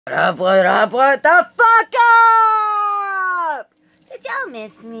What the fuck up? Did y'all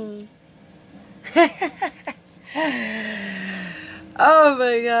miss me? Oh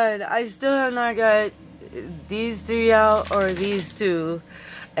my god, I still have not got these 3 out or these 2.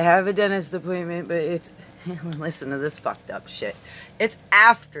 I have a dentist appointment, but it's, listen to this fucked up shit. It's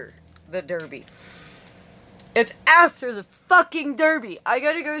after the Derby. It's after the fucking Derby. I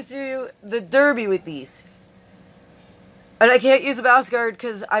gotta go through the Derby with these. And I can't use a mouth guard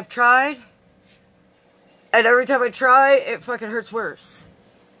because I've tried. And every time I try, it fucking hurts worse.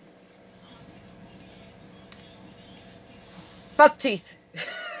 Fuck teeth.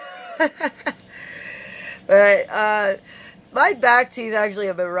 But, my back teeth actually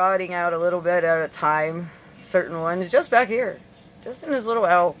have been rotting out a little bit at a time. Certain ones. Just back here. Just in this little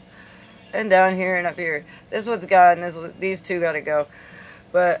L. And down here and up here. This one's gone. These 2 gotta go.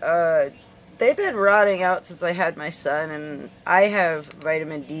 But, they've been rotting out since I had my son, and I have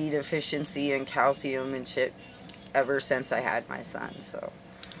vitamin D deficiency and calcium and shit ever since I had my son, so.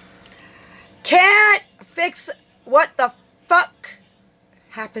 Can't fix what the fuck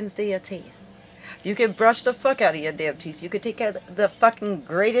happens to your teeth. You can brush the fuck out of your damn teeth. You can take care of the fucking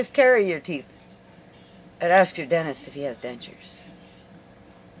greatest care of your teeth. And ask your dentist if he has dentures.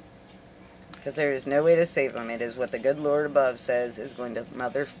 Because there is no way to save them. It is what the good Lord above says is going to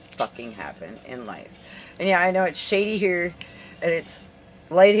motherfucking happen in life. And yeah, I know it's shady here, and it's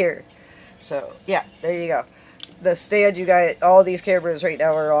light here. So, yeah, there you go. The stand you got, all these cameras right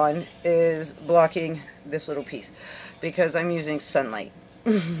now are on, is blocking this little piece. Because I'm using sunlight.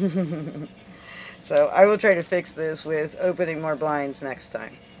 So, I will try to fix this with opening more blinds next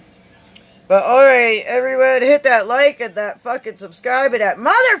time. But alright, everyone, hit that like and that fucking subscribe and that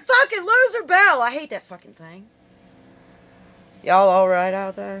motherfucking loser bell. I hate that fucking thing. Y'all alright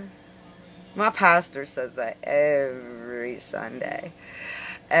out there? My pastor says that every Sunday.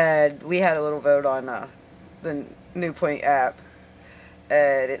 And we had a little vote on the New Point app.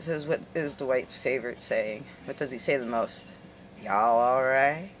 And it says, what is Dwight's favorite saying? What does he say the most? Y'all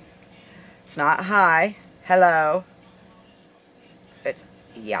alright? It's not hi. Hello. It's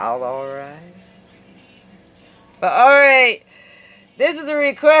y'all alright? But alright, this is a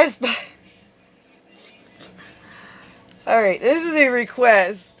request by... Alright, this is a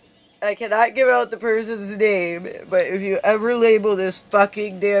request. I cannot give out the person's name, but if you ever label this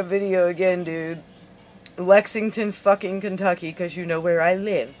fucking damn video again, dude, Lexington fucking Kentucky, because you know where I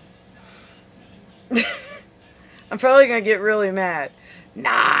live. I'm probably gonna get really mad.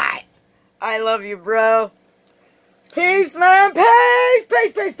 Not! I love you, bro. Peace, man. Peace.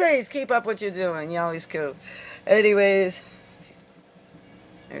 Peace, peace, peace. Keep up what you're doing. You're always cool. Anyways,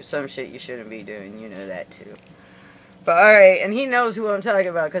 there's some shit you shouldn't be doing. You know that, too. But, alright. And he knows who I'm talking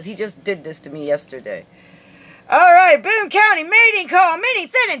about because he just did this to me yesterday. Alright. Boone County mating call. Mini,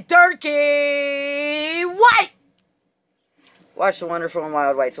 thin, and dirty white. Watch the wonderful and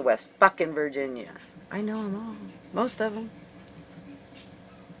wild whites of West fucking Virginia. I know them all. Most of them.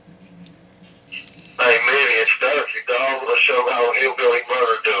 Hey, Minnie, it's Darcy, dog. Let's show how hillbilly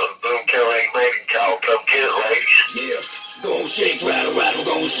murder doing. Boone County mating call. Come get it, ladies. Yeah. Gon' shake, rattle, rattle,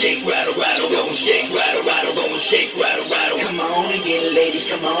 gon' shake, rattle, rattle, gon' shake, rattle, rattle, gon' shake, rattle, rattle. Come on and get it, ladies,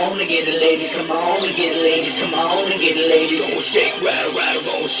 come on and get it, ladies, come on and get it, ladies, come on and get it, ladies. Gon' shake, rattle, rattle,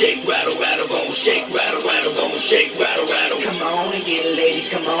 gon' shake, rattle, rattle, gon' shake, rattle, rattle, gon' shake, rattle, rattle. Come on and get it, ladies,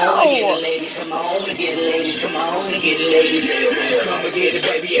 come on and get it, ladies, come on and get it, ladies, come on and get it, ladies. Come and get it,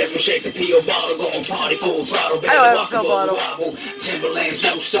 baby, as we shake the P.O. bottle, gon' party full throttle, baby, walk a wobble. Timberlands,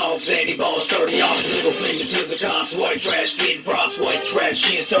 no socks, Andy balls, 30 ounce, little finger to the cops, white trash. Getting props, white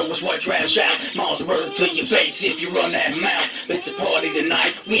trash in, so it's white trash out. Mom's a bird to your face if you run that mouth. It's a party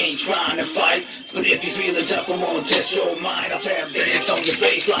tonight, we ain't trying to fight. But if you're feeling tough, I wanna test your mind. I'll tap dance on your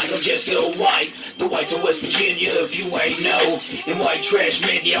face like I'm just go white. The whites of West Virginia, if you ain't know. And white trash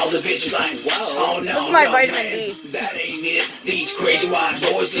men, y'all the bitches like, wow. Oh no, this is my no, vitamin man, D. that ain't it. These crazy white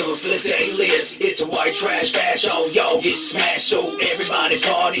boys never flip their lids. It's a white trash bash, all y'all get smashed. So everybody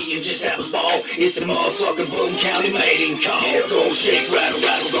party and just have a ball. It's a motherfucking Boone County mating call. Yeah, gon' shake, rattle,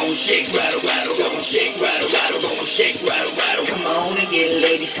 rattle, gon' shake, rattle, rattle, gon' shake, rattle, rattle, gon' shake, rattle, rattle. Come on and get it,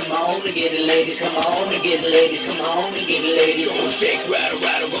 ladies, come on and get it, ladies, come on and get it, ladies, come on and get it, ladies. Gon' shake, rattle,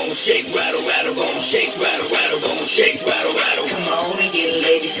 rattle, gon' shake, rattle, rattle, gon' shake, rattle, rattle, gon' shake, rattle, rattle. Come on and get it,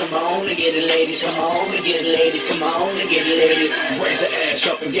 ladies, come on and get it, ladies, come on and get it, ladies, come on and get it, ladies. Raise the ass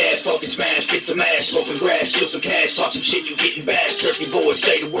up and gas, fucking smash, bits of mash, smoking grass, steal some cash, talk some shit, you getting bashed. Turkey boys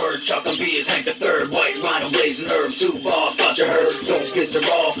say the word, chalk on beers, Hank the third, white rhino blazing herbs, 2 bar, thought you heard, don't piss her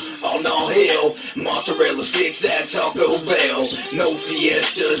off. Oh no, hell, mozzarella sticks at Taco Bell. No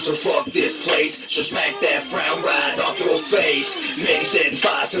fiesta, so fuck this place. So smack that frown right off your face. Many setting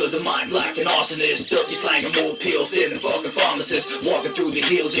fire to the mind like an arsonist. Turkey slanging more pills than a fucking pharmacist. Walking through the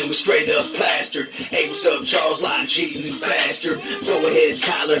hills and we straight up plastered. Hey, what's up, Charles? Lying, cheating bastard. Go ahead,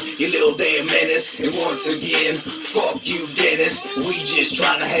 Tyler, you little damn menace. And once again, fuck you, Dennis. We just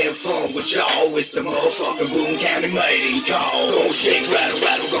trying to have fun with y'all. It's the motherfucking Boone County mating call. Gon' shake, rattle,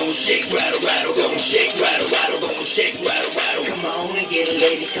 rattle, gon' shake, rattle, rattle, gon' shake, rattle, rattle, gon' shake, rattle, rattle. Come on and get it,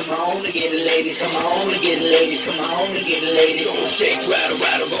 ladies, come on and get it, ladies, come on and get it, ladies, come on and get it, ladies. Gon' shake, rattle,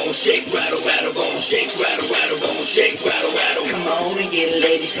 rattle, gon' shake, rattle, rattle, gon' shake, rattle, rattle, gon' shake, rattle, rattle. Come on and get it,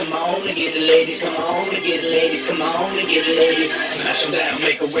 ladies, come on and get it, ladies, come on and get it, ladies, come on and get it, ladies. Smash them down,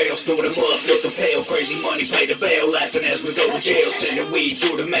 make a rail, snort them up, looking pale, crazy money, pay the bail, laughing as we go to jail, sending weed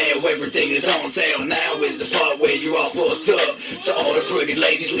through the mail, everything is on sale. Now is the part where you're all fucked up. So all the pretty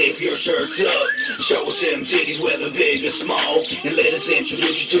ladies, lift your shirts up. Show us them titties, whether big or small, and let us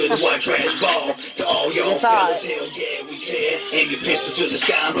introduce you to the white trash ball. To all y'all fellas, hell yeah, we care. Aim your pistol to the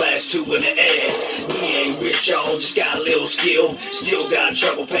sky and blast two in the air. We ain't rich, y'all, just got a little skill. Still got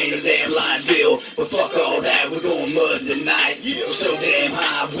trouble paying a damn line bill. But fuck all that, we're going mud tonight. We're so damn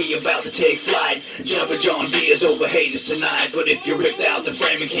high, we about to take flight. Jumping John Deere's over haters tonight. But if you're ripped out the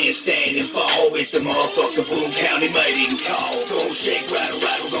frame and can't stand and fall, it's the motherfucking Boone County mating call. Gon' shake, rattle,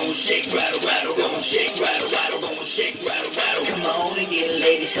 rattle, gon' shake, rattle, rattle, gon' shake, rattle, rattle, gon' shake, rattle, rattle. Come on and get it,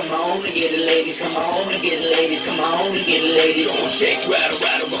 ladies, come on and get it, ladies, come on and get it, ladies, come on and get it, ladies. Gon' shake, rattle,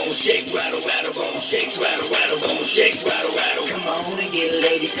 rattle, gon' shake, rattle, rattle, gon' shake, rattle, rattle, gon' shake, rattle, rattle. Come on and get it,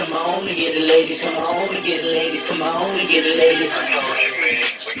 ladies, come on and get it, ladies, come on and get it, ladies, come on and get it, ladies. I told you, man,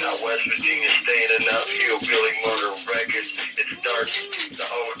 we got West Virginia standing up, hillbilly murder records. It starts the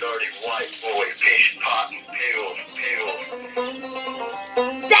old dirty white boy, fish, pot, and pills, pills.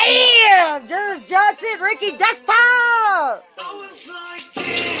 Damn! James Johnson, Ricky Desktop! I was like,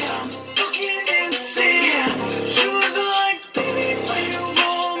 damn, fucking insane. She was like, baby, when you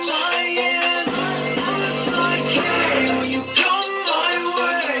hold my hand. I was like, hey, will you come my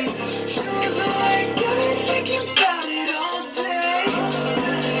way? She was like, got me thinking about it all day.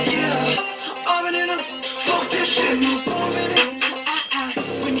 Yeah, I've been in a fuck this shit move for a minute.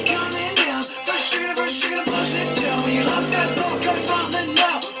 When you're coming down, first you're gonna push it down. When you lock that door, come smiling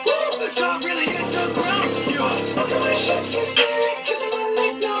now. Woo, the top really hit the ground. You're smoking my shit, so scary, kissing my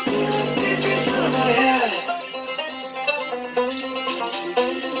neck now, feel like digits out of my head.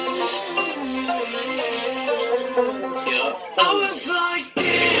 Yeah, I was like,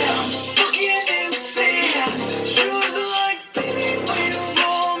 damn, fucking insane. She was like, baby, when you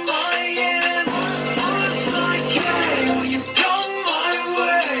hold my hand. I was like, hey, will you come my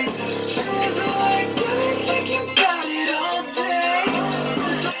way? She was like, got me thinking about it all day.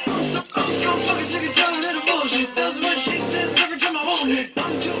 I'm so fucking sick and tired of the bullshit. That's what she says every time I want it.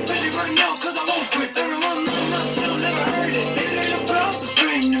 I'm too busy right now cause I won't quit. Everyone that myself never heard it. It ain't about the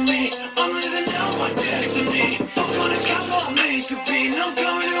fame to me. I'm living out my destiny. Fuck on the couch while I make a beat. I'm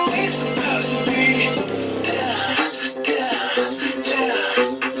coming to who it's about to be.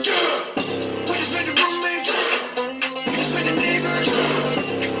 We just made the roommates. We just made the neighbors.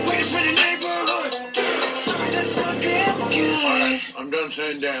 We just made the neighborhood. Sorry, that's so damn good. I'm done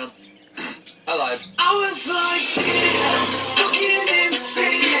saying damn. I lied. I was like, damn, fucking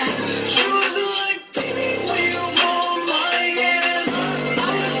insane. She was like, baby, when you hold my hand. I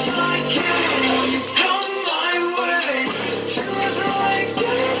was like, hey, will you come my way? She was like,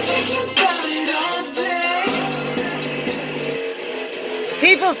 got me thinking about it all day.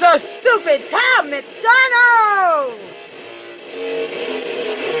 People so stupid, Tom McDonald!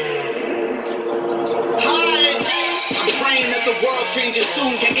 I'm praying that the world changes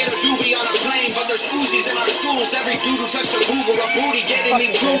soon. Can't get a doobie on a plane, but there's Uzis in our schools. Every dude who touched a boob or a booty getting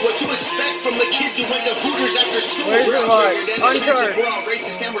me through. What you expect from the kids who went to Hooters after school? Where's We're the all heart? triggered and Uncharted. offensive. We're all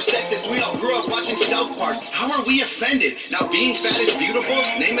racist and we're sexist. We all grew up watching South Park. How are we offended? Now being fat is beautiful.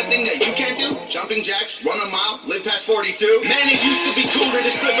 Name a thing that you can't do. Jumping jacks, run a mile, live past 42. Man, it used to be cool to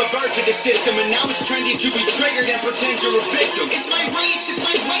just flip a bird to the system, and now it's trendy to be triggered and pretend you're a victim. It's my race, it's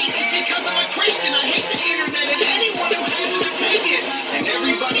my weight, it's because I'm a Christian. I hate the internet and anyone who has an opinion. And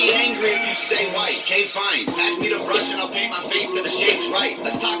everybody angry if you say white. Okay, fine. Pass me the brush and I'll paint my face to the shapes right.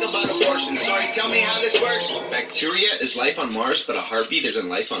 Let's talk about abortion. Sorry, tell me how this works. Bacteria is life on Mars, but a heartbeat isn't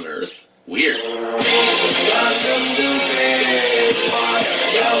life on Earth. Weird. Y'all so stupid. Why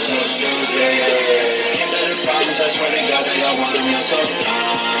are y'all so stupid? Ain't better problems, I swear to God that y'all want to mess up.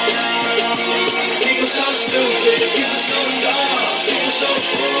 People so stupid, people so dumb, people so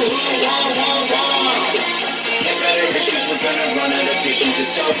cool, who want. Get better issues, we're gonna run out of tissues,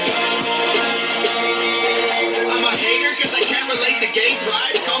 it's so. I'm a hater cause I can't relate to gay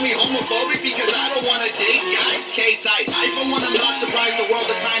pride. Call me homophobic because I don't want to date guys. K-type. I for one am not surprised the world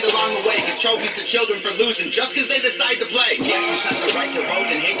is kind along the way. Give trophies to children for losing just cause they decide to play. We exercise the right to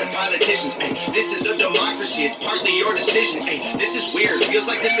vote and hate the politicians. Ay, this is a democracy, it's partly your decision. Ay, this is weird, feels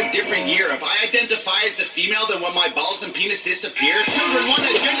like this a different year. If I identify as a female, then when my balls and penis disappear. Children want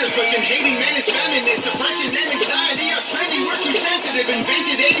a gender switch and hating men is feminist. Depression and anxiety are trendy, we're too sensitive.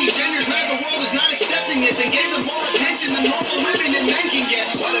 Invented 80 genders, now the world is not accepting it. They gave them more attention than normal women and men can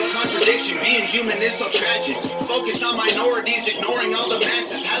get. What a contradiction, being human is so tragic. Focus on minorities, ignoring all the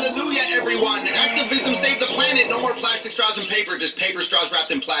masses. Hallelujah, everyone. Activism saved the planet. No more plastic straws and paper, just paper straws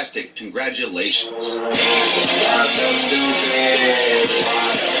wrapped in plastic. Congratulations. Y'all so stupid.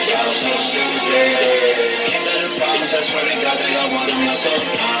 Y'all so stupid. Ain't better problems, that's where they got. They all want them, y'all so.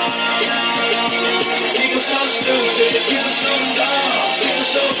 People so stupid. People so dumb. People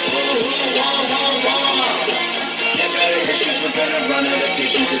so Get better issues, we're gonna run out of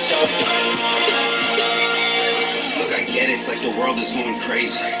tissues. It's so. Look, I get it, it's like the world is going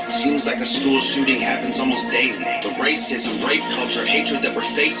crazy. Seems like a school shooting happens almost daily. The racism, rape culture, hatred that we're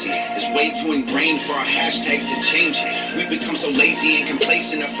facing is way too ingrained for our hashtags to change it. We've become so lazy and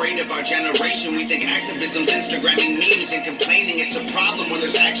complacent, afraid of our generation. We think activism's Instagramming memes and complaining. It's a problem when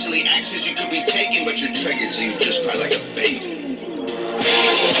there's actually actions you could be taking, but you're triggered, so you just cry like a baby.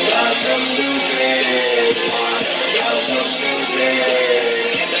 Y'all so stupid. Y'all so stupid.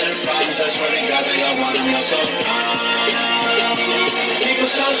 Ain't better problems, that's where they got. They all want them, y'all so. People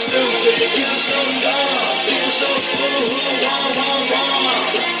so stupid, people so dumb, people so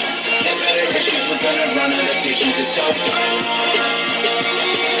Get better issues, we're gonna run out of tissues, it's so.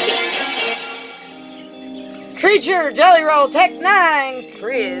 Creature, Jelly Roll, Tech 9,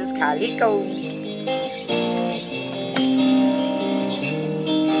 Chris Calico.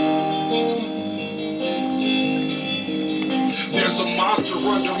 There's a monster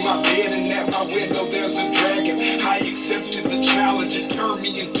under my bed and at my window there's a dragon. I accepted the challenge and turned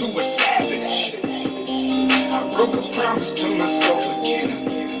me into a savage. I broke a promise to myself again.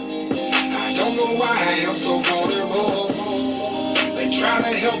 I don't know why I am so vulnerable. They try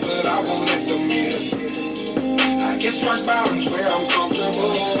to help but I won't let them in. I guess rock bottom's where I'm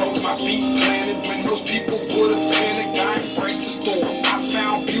comfortable. Both my feet planted when most people would have panicked. I embraced the storm. I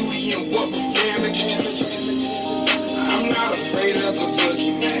found beauty in what was damaged. I'm not afraid of the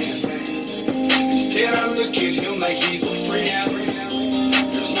boogeyman. Instead I look at him like he's a friend.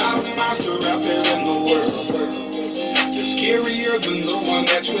 There's not a monster out there in the world that's scarier than the one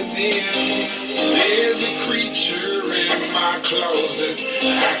that's within. There's a creature in my closet.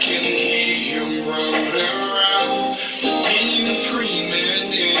 I can hear him rumbling around. The demon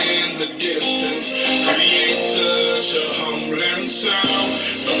screaming in the distance creates such a humbling sound.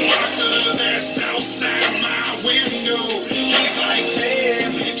 The monster that's outside my window, he's like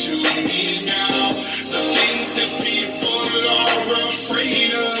family to me now. The things that people are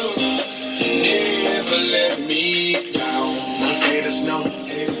afraid of never let me down. I say this no,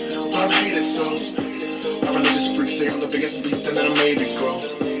 but I'm hated so. My religious freaks say I'm the biggest beast and that I made it grow.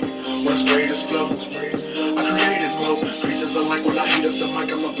 When I spray this flow, I created flow. Creatures are like when I heat up the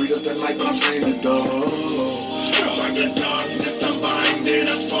mic, I'm a breed of the night, but I'm tainted though. Like the darkness, I bind it,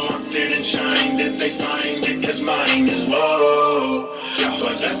 I sparked it and shined it. They find it, cause mine is woe.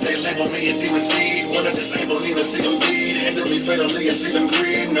 But that they label me a demon seed. Wanna disable me to see them bleed, hinder me fatally and see them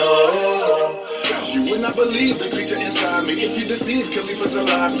greed. No, you would not believe the creature inside me. If you deceive, Khalifa's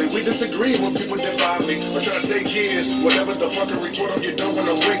lively. We disagree when people defy me, but try to take his. Whatever the fucking retort on, you don't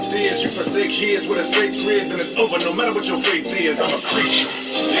wanna break this. You forsake his with a sacred, then it's over no matter what your faith is. I'm a creature.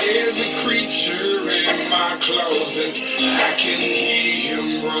 There's a creature in my closet. I can hear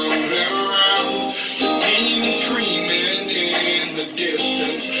him rumbling around. The demon screaming in the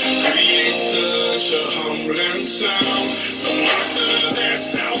distance creates such a humbling sound. The monster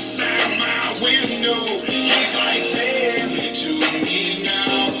that's outside my window, he's like family to me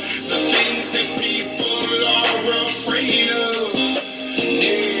now. The things that people are afraid of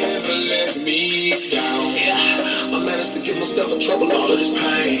never let me down. Yeah, I managed to get myself in trouble, all of this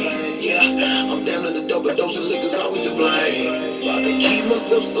pain. Yeah, I'm down in the dope, dose of liquor's always to blame. If I can keep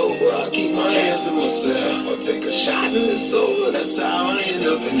myself sober, I keep my hands to myself. I take a shot and it's over, that's how I end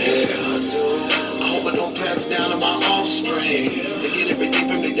up in hell. I hope I don't pass it down to my offspring. They get everything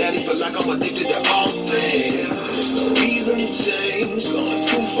from their daddy, feel like I'm addicted to all things. There's no reason to change, going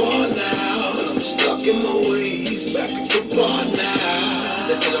too far now. I'm stuck in my ways, back at the bar now.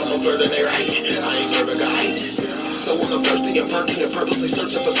 They say I'm a further, they right, I ain't never guy. So when I'm thirsty and perky and purposely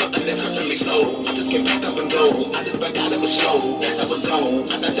searching for something that's hurting me so, I just get back up and go. I just back out of a show. That's how it go.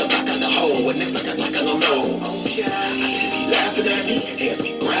 I got the back of the hole, and next like I don't know. I think it be laughing at me, hands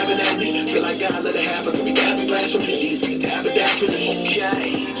be grabbing at me. Feel like God let it happen, could be dabbing blasphemy. These be dabbing naturally.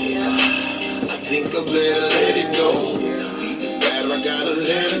 I think I better let it go. Either that or I gotta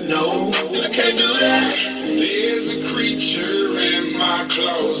let it know. And I can't do that. There's a creature in my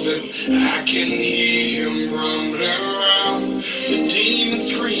closet. I can hear him rumbling around. The demon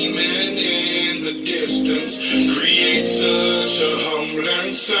screaming in the distance creates such a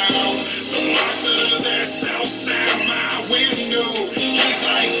humbling sound. The monster that's outside my window, he's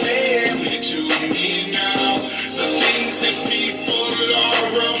like family to me now. The things that people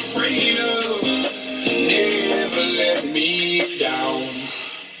are afraid of never let me down.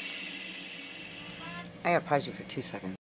 I gotta pause you for 2 seconds.